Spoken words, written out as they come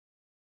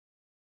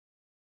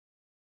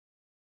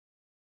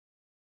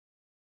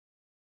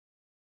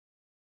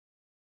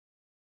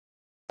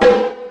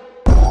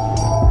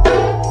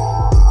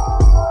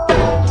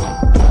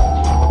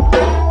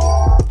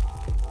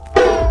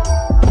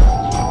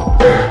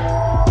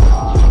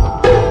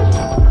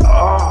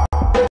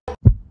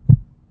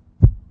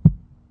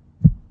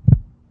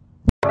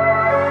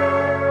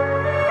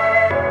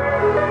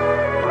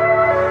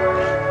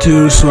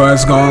Two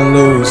sweats gon'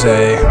 lose,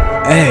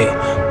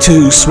 ayy.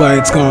 Two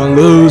sweats gon'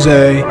 lose,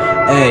 ayy.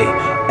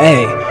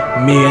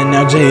 Me and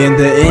LJ in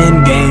the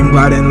end game,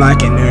 gliding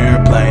like an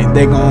airplane.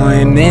 They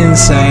going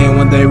insane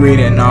when they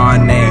reading our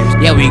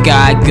names. Yeah, we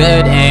got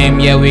good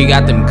aim, yeah, we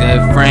got them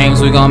good frames.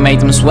 We gon' make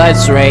them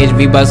sweats rage,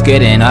 V-Bucks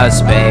getting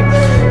us, babe.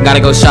 Gotta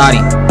go shoddy,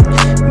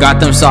 got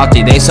them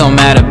salty, they so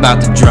mad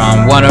about the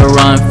drum. Wanna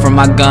run from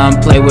my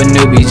gun, play with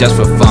newbies just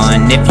for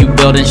fun. If you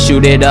build and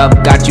shoot it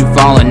up, got you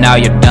falling, now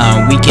you're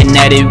done. We can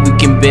edit, we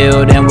can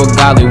build, and we're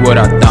godly with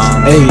our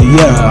thumb. Hey,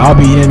 yeah, I'll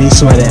beat any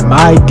sweat in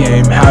my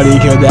game. How'd he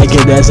kill that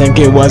kid? That same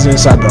kid was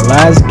inside the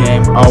last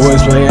game.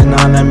 Always play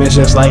anonymous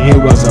just like it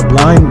was a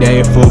blind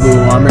day. Full blue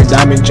armor,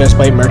 diamond chest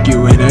plate, murk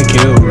you in a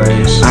kill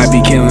race. I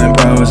be killing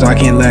bros, I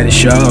can't let it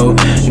show.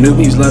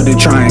 Newbies love to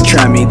try and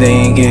trap me,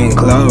 they ain't getting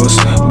close.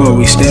 But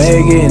we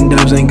stay getting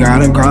dubs and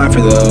gotta grind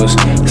for those.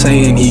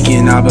 Saying he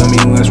cannot but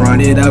me, let's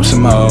run it up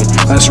some more.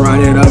 Let's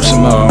run it up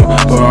some more.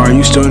 But are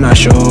you still not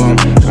sure?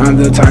 I'm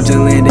the type to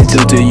land it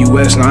till the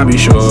US Nobby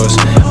shores.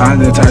 I'm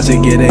the type to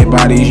get a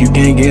bodies, you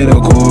can't get a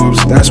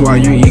corpse. That's why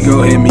your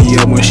ego hit me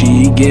up when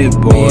she get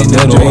bored. In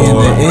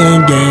the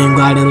end game,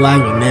 gliding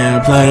like an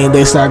airplane.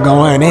 They start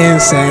going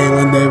insane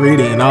when they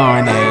reading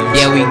our names.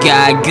 Yeah, we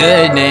got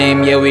good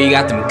name, yeah, we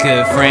got them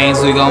good frames.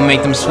 We gon'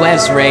 make them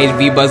sweats rage,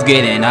 V-Bucks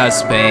getting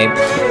us, babe.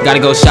 Gotta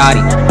go shoddy,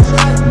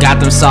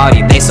 got them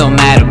salty, they so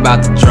mad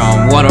about the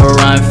drum. Wanna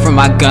run from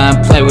my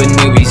gun, play with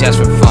newbies just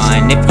for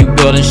fun. If you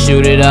build and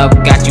shoot it up,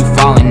 got you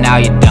falling, now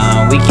you're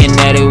done. We can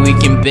edit, we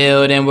can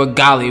build, and we're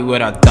golly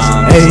with our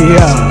thumbs. Hey,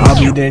 yeah, I'll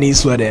beat any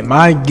sweat in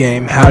my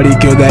game. How'd he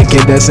kill that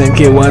kid? That same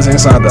kid was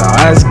inside the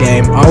last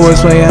game. Always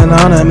play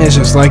anonymous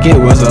just like it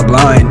was a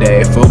blind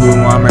day. Full blue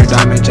armor,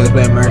 diamond chest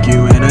plate, murk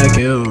you in a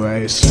kill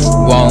race.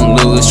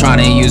 Won't lose, trying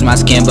to use my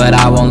skin, but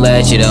I won't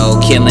let you though.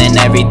 Killing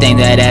everything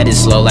that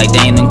is slow, like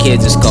dang, them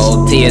kids is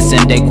cold.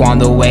 TSN Daquan,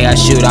 the way I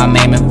shoot, I'm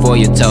aiming for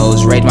your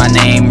toes. Rate my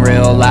name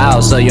real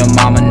loud so your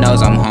mama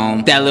knows I'm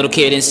home. That little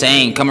kid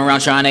insane, come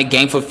around trying to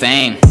game for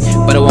fame,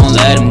 but I won't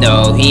let him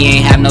know, he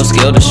ain't have no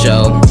skill to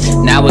show.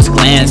 Now his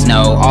clans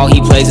know, all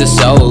he plays is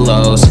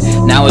solos.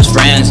 Now his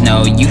friends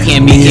know, you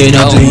can't be kid,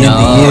 oh no. In the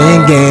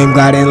end game,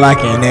 gliding like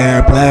an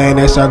airplane.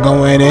 They start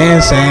going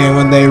insane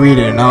when they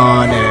reading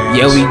our names.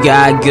 Yeah, we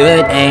got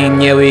good aim,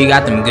 yeah, we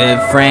got them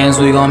good frames.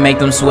 We gon' make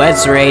them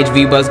sweats rage,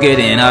 V-Bucks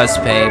getting us,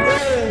 babe.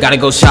 Gotta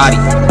go shoddy,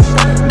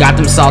 got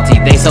them salty,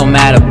 they so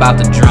mad about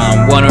the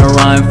drum. Wanna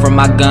run from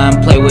my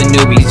gun, play with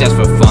newbies just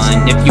for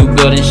fun. If you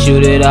build and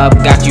shoot it up,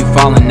 got you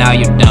falling, now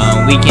you're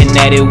done. We can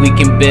edit, we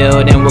can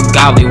build, and we're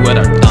godly with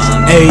our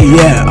thumbs. Hey,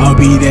 yeah, I'll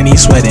beat any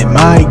sweat in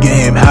my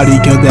game. How'd he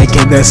kill that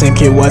kid? That same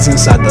kid was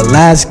inside the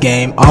last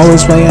game.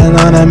 Always play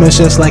anonymous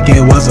just like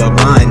it was a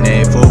blind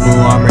day. Full blue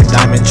armor,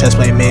 diamond chest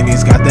plate, man,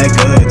 he's got that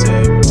good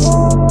tape.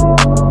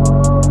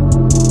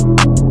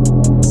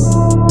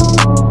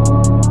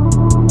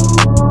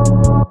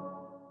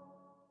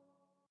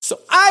 So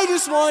I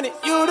just wanted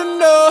you to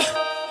know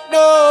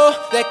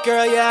that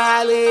girl, you're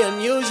highly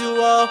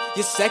unusual.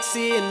 You're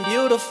sexy and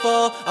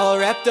beautiful, all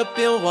wrapped up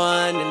in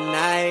one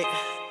tonight.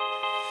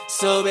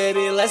 So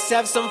baby, let's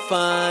have some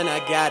fun. I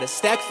got a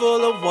stack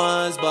full of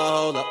ones, but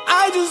hold up,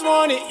 I just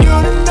wanted you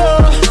to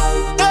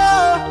know